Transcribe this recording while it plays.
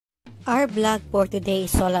Our vlog for today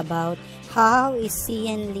is all about how is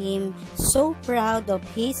Xian Lim so proud of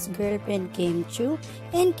his girlfriend Kim Chiu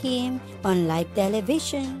and Kim on live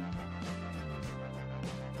television.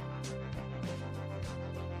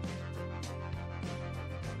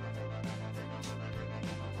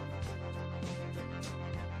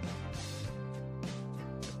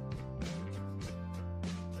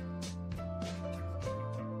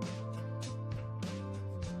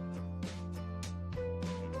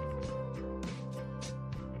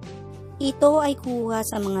 Ito ay kuha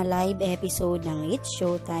sa mga live episode ng It's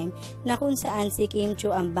Showtime na kung saan si Kim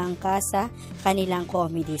Chiu ang bangka sa kanilang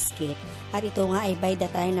comedy skit. At ito nga ay by the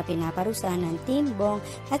time na pinaparusahan ng Team Bong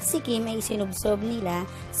at si Kim ay sinubsob nila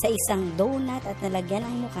sa isang donut at nalagyan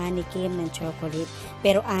ang mukha ni Kim ng chocolate.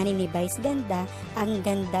 Pero ani ni Vice ganda, ang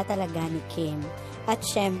ganda talaga ni Kim. At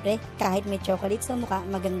syempre, kahit may chocolate sa mukha,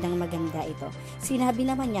 magandang maganda ito. Sinabi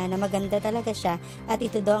naman niya na maganda talaga siya at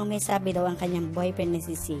ito daw ang may sabi daw ang kanyang boyfriend na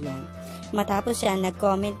si Xian. Matapos siya,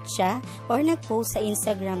 nag-comment siya or nag-post sa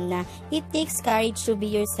Instagram na it takes courage to be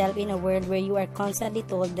yourself in a world where you are constantly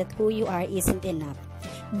told that who you are isn't enough.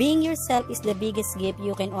 Being yourself is the biggest gift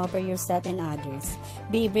you can offer yourself and others.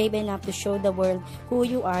 Be brave enough to show the world who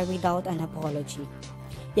you are without an apology.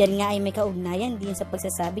 Yan nga ay may kaugnayan din sa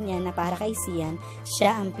pagsasabi niya na para kay Xian,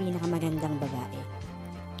 siya ang pinakamagandang babae.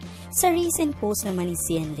 Sa recent post naman ni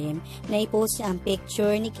Xian Lim, na-post niya ang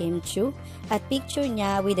picture ni Kim Chiu at picture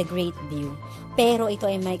niya with a great view. Pero ito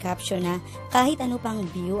ay may caption na kahit ano pang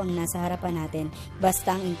view ang nasa harapan natin,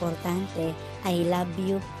 basta ang importante, I love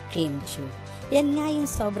you, Kim Chiu. Yan nga yung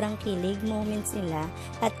sobrang kilig moments nila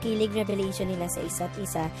at kilig revelation nila sa isa't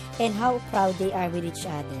isa and how proud they are with each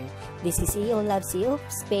other. This is EO Loves You,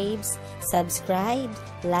 babes. Subscribe,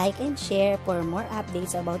 like, and share for more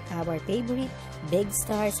updates about our favorite big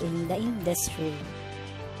stars in the industry.